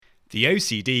The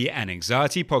OCD and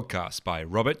Anxiety Podcast by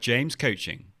Robert James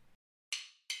Coaching.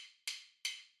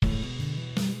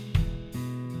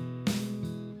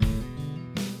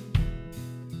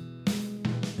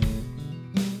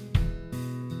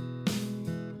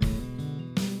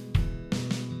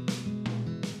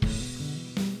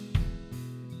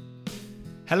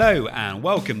 Hello and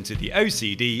welcome to the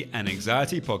OCD and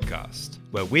Anxiety Podcast,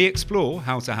 where we explore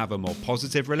how to have a more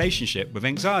positive relationship with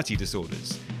anxiety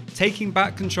disorders, taking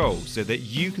back control so that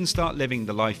you can start living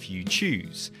the life you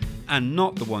choose and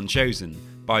not the one chosen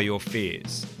by your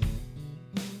fears.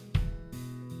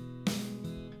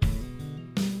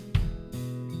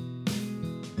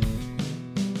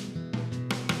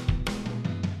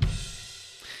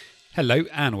 Hello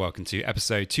and welcome to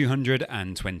episode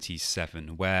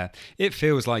 227, where it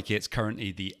feels like it's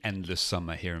currently the endless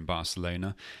summer here in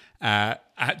Barcelona.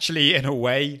 Actually, in a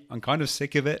way, I'm kind of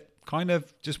sick of it. Kind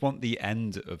of just want the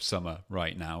end of summer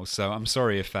right now. So I'm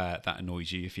sorry if that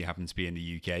annoys you if you happen to be in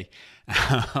the UK.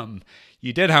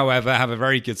 You did, however, have a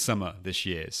very good summer this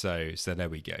year. So there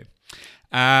we go.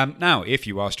 Now, if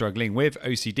you are struggling with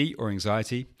OCD or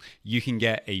anxiety, you can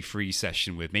get a free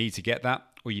session with me. To get that,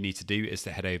 all you need to do is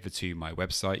to head over to my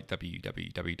website,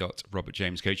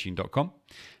 www.robertjamescoaching.com.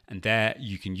 And there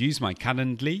you can use my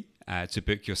Calendly to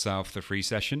book yourself the free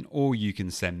session, or you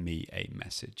can send me a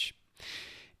message.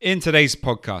 In today's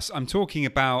podcast, I'm talking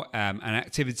about an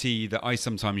activity that I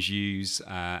sometimes use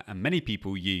and many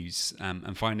people use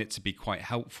and find it to be quite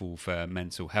helpful for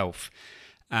mental health.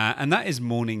 And that is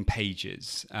morning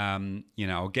pages.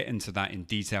 I'll get into that in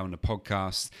detail in the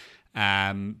podcast.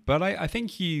 But I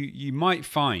think you might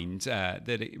find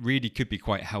that it really could be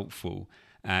quite helpful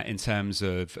in terms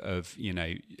of a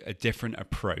different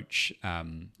approach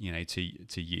to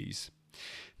use.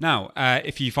 Now,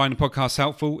 if you find the podcast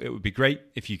helpful, it would be great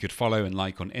if you could follow and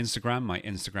like on Instagram. My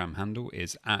Instagram handle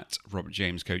is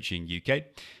 @RobertJamesCoachingUK.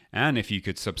 And if you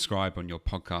could subscribe on your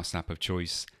podcast app of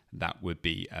choice, that would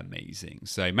be amazing.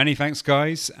 So many thanks,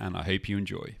 guys, and I hope you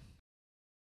enjoy.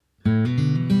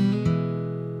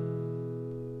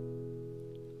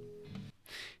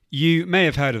 You may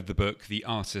have heard of the book The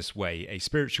Artist's Way, A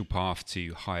Spiritual Path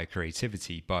to Higher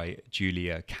Creativity by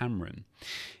Julia Cameron.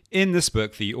 In this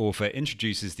book, the author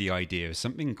introduces the idea of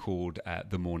something called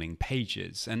the morning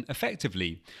pages. And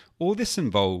effectively, all this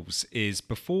involves is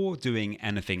before doing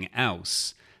anything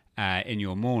else in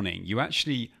your morning, you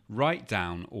actually write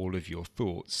down all of your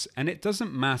thoughts. And it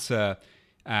doesn't matter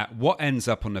what ends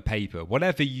up on the paper.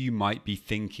 Whatever you might be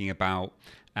thinking about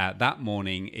that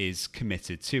morning is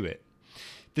committed to it.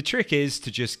 The trick is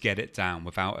to just get it down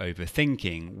without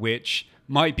overthinking, which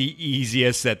might be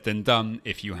easier said than done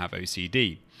if you have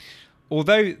OCD.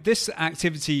 Although this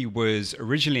activity was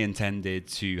originally intended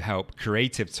to help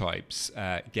creative types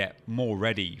get more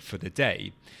ready for the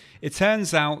day, it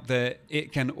turns out that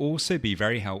it can also be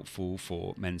very helpful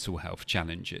for mental health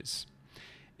challenges.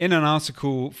 In an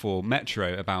article for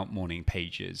Metro about morning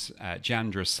pages,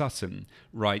 Jandra Sutton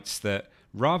writes that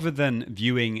rather than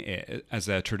viewing it as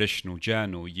a traditional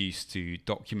journal used to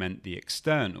document the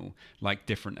external, like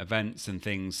different events and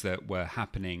things that were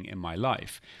happening in my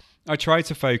life, I try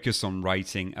to focus on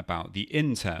writing about the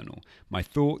internal, my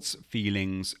thoughts,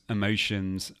 feelings,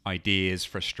 emotions, ideas,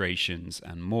 frustrations,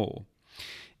 and more.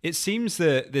 It seems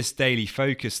that this daily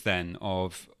focus then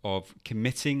of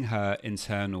committing her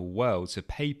internal world to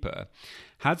paper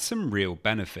had some real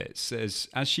benefits as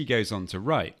she goes on to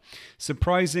write.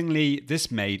 Surprisingly, this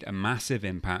made a massive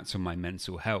impact on my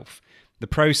mental health. The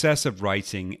process of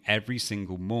writing every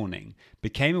single morning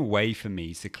became a way for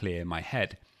me to clear my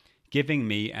head, giving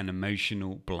me an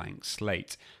emotional blank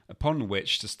slate upon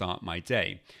which to start my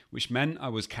day, which meant I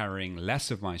was carrying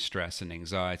less of my stress and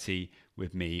anxiety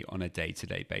with me on a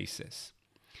day-to-day basis.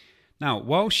 Now,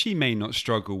 while she may not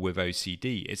struggle with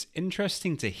OCD, it's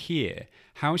interesting to hear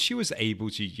how she was able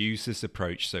to use this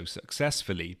approach so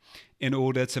successfully in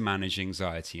order to manage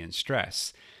anxiety and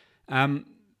stress.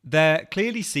 There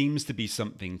clearly seems to be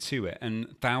something to it,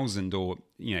 and thousands or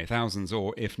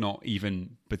if not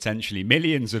even potentially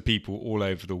millions of people all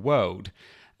over the world,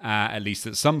 at least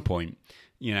at some point,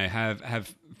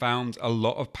 have found a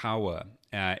lot of power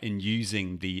in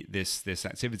using this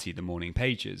activity, the morning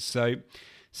pages.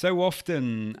 So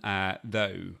often,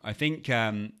 though, I think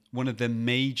one of the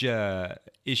major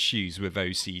issues with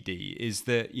OCD is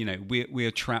that we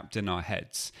are trapped in our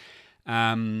heads.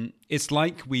 It's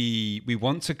like we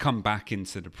want to come back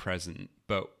into the present,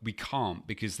 but we can't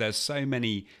because there's so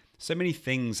many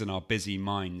things in our busy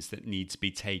minds that need to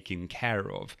be taken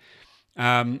care of.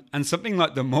 And something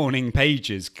like the morning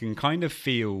pages can kind of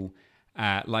feel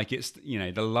like it's,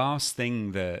 the last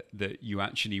thing that you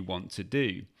actually want to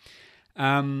do.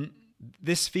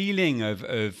 This feeling of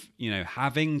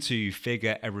having to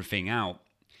figure everything out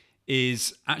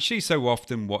is actually so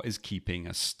often what is keeping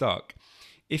us stuck.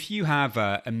 If you have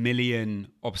a million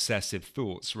obsessive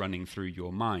thoughts running through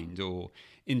your mind, or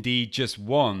indeed just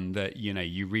one that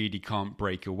you really can't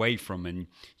break away from, and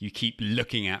you keep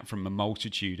looking at from a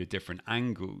multitude of different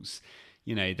angles,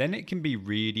 then it can be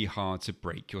really hard to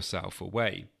break yourself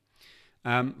away.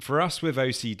 For us with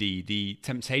OCD, the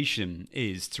temptation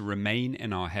is to remain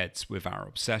in our heads with our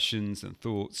obsessions and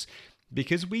thoughts,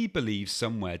 because we believe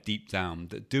somewhere deep down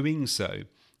that doing so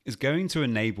is going to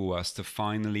enable us to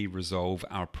finally resolve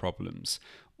our problems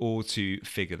or to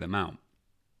figure them out.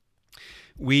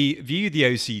 We view the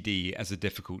OCD as a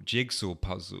difficult jigsaw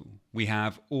puzzle. We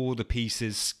have all the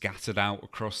pieces scattered out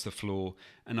across the floor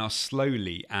and are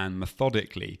slowly and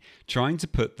methodically trying to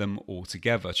put them all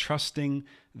together, trusting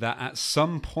that at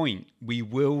some point we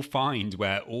will find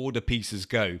where all the pieces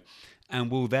go and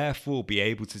will therefore be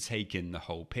able to take in the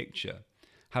whole picture.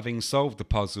 Having solved the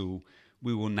puzzle,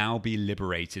 we will now be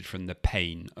liberated from the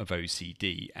pain of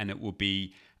OCD, and it will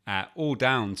be all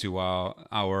down to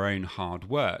our own hard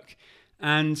work.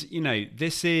 And,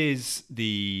 this is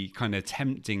the kind of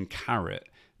tempting carrot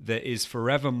that is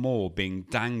forevermore being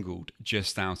dangled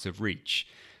just out of reach.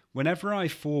 Whenever I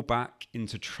fall back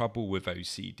into trouble with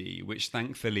OCD, which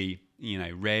thankfully,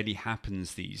 rarely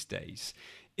happens these days,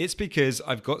 it's because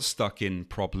I've got stuck in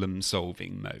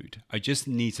problem-solving mode. I just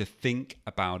need to think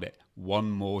about it one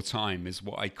more time, is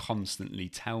what I constantly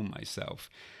tell myself.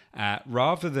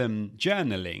 Rather than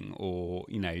journaling or,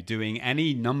 doing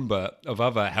any number of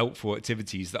other helpful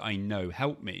activities that I know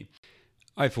help me,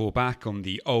 I fall back on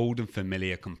the old and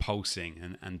familiar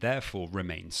compulsing and therefore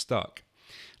remain stuck.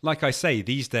 Like I say,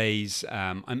 these days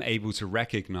I'm able to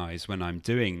recognize when I'm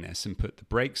doing this and put the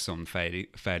brakes on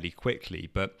fairly quickly,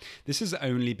 but this is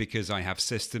only because I have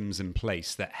systems in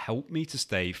place that help me to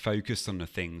stay focused on the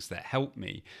things that help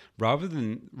me, rather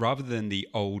than the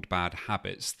old bad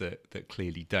habits that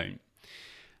clearly don't.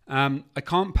 I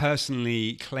can't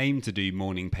personally claim to do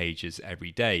morning pages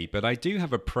every day, but I do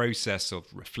have a process of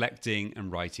reflecting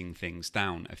and writing things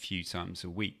down a few times a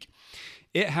week.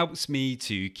 It helps me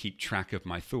to keep track of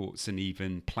my thoughts and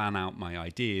even plan out my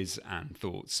ideas and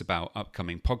thoughts about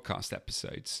upcoming podcast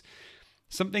episodes.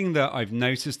 Something that I've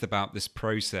noticed about this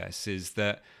process is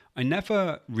that I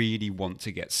never really want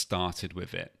to get started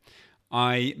with it.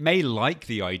 I may like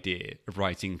the idea of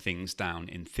writing things down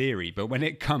in theory, but when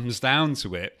it comes down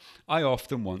to it, I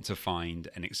often want to find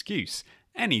an excuse.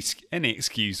 Any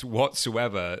excuse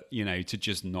whatsoever, to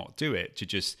just not do it, to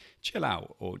just chill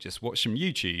out or just watch some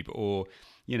YouTube or,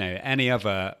 any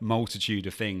other multitude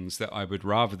of things that I would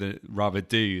rather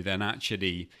do than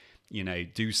actually,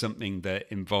 do something that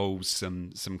involves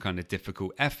some kind of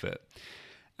difficult effort.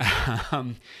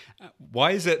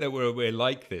 Why is it that we're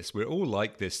like this? We're all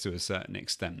like this to a certain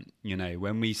extent.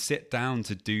 When we sit down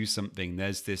to do something,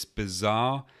 there's this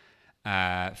bizarre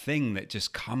thing that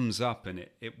just comes up, and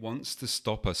it wants to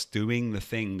stop us doing the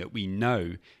thing that we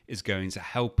know is going to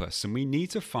help us, and we need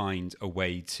to find a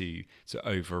way to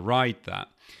override that.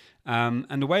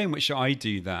 And the way in which I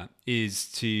do that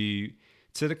is to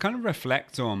kind of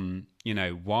reflect on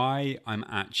why I'm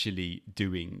actually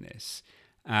doing this.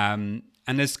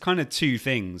 And there's kind of two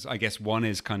things. I guess one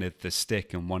is kind of the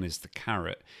stick and one is the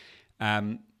carrot.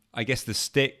 I guess the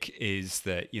stick is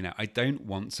that, I don't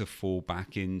want to fall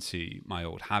back into my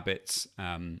old habits.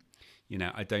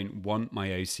 I don't want my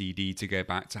OCD to go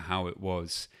back to how it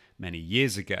was many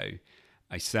years ago.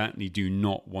 I certainly do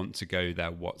not want to go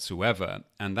there whatsoever.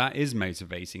 And that is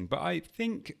motivating. But I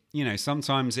think,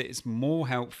 sometimes it's more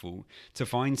helpful to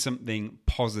find something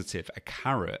positive, a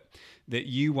carrot that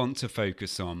you want to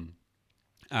focus on,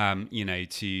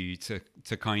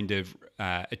 to kind of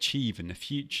achieve in the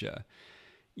future.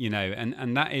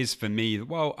 And that is for me,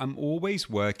 well, I'm always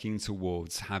working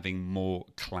towards having more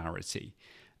clarity.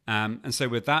 And so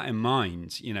with that in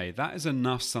mind, that is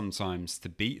enough sometimes to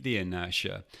beat the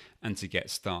inertia and to get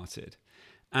started.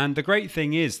 And the great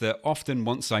thing is that often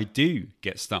once I do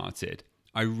get started,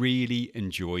 I really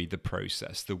enjoy the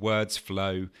process. The words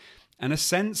flow and a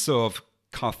sense of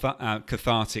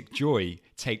cathartic joy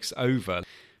takes over.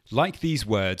 Like these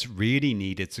words really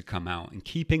needed to come out, and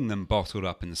keeping them bottled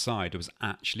up inside was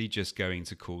actually just going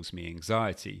to cause me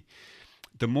anxiety.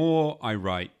 The more I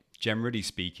write, generally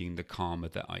speaking, the calmer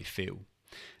that I feel.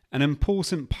 An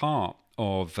important part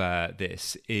of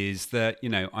this is that,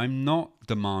 I'm not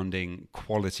demanding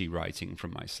quality writing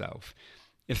from myself.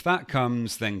 If that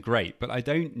comes, then great, but I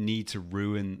don't need to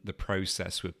ruin the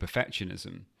process with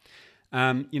perfectionism.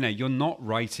 You're not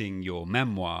writing your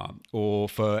memoir or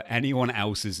for anyone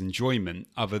else's enjoyment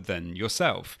other than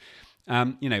yourself.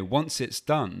 Once it's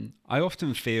done, I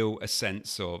often feel a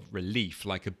sense of relief,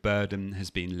 like a burden has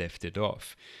been lifted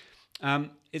off.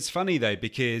 It's funny though,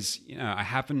 because I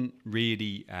haven't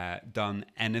really done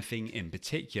anything in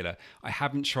particular. I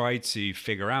haven't tried to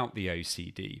figure out the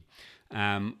OCD.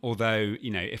 Although,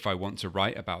 if I want to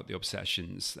write about the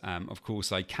obsessions, of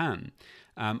course I can.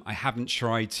 I haven't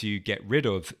tried to get rid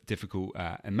of difficult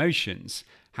emotions.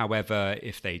 However,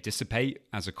 if they dissipate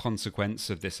as a consequence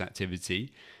of this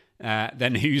activity,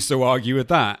 then who's to argue with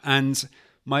that? And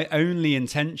my only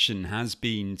intention has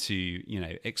been to,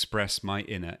 express my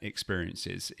inner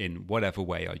experiences in whatever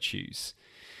way I choose.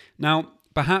 Now,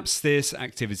 perhaps this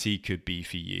activity could be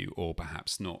for you, or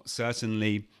perhaps not.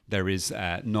 Certainly, there is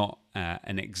not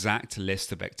an exact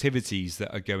list of activities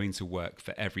that are going to work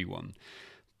for everyone.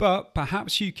 But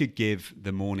perhaps you could give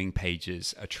the morning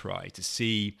pages a try to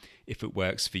see if it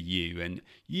works for you. And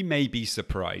you may be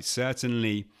surprised.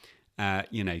 Certainly,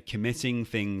 committing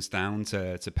things down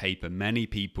to paper, many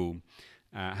people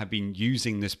have been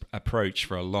using this approach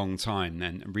for a long time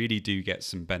and really do get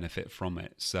some benefit from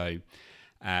it. So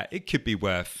it could be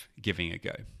worth giving a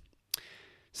go.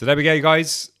 So there we go,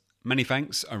 guys. Many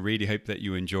thanks. I really hope that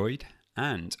you enjoyed,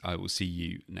 and I will see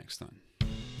you next time.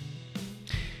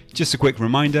 Just a quick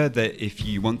reminder that if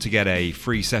you want to get a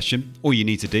free session, all you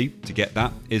need to do to get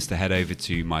that is to head over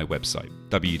to my website,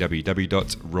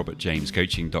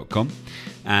 www.robertjamescoaching.com,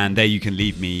 and there you can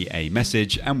leave me a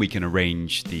message and we can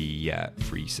arrange the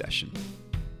free session.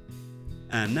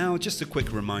 And now just a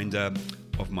quick reminder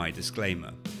of my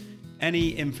disclaimer.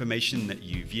 Any information that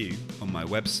you view on my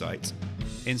website,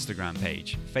 Instagram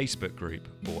page, Facebook group,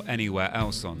 or anywhere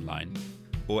else online,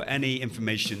 or any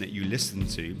information that you listen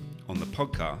to on the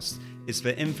podcast is for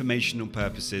informational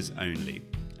purposes only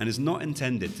and is not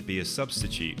intended to be a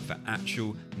substitute for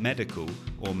actual medical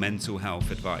or mental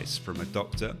health advice from a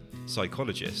doctor,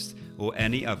 psychologist, or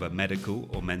any other medical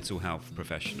or mental health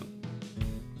professional.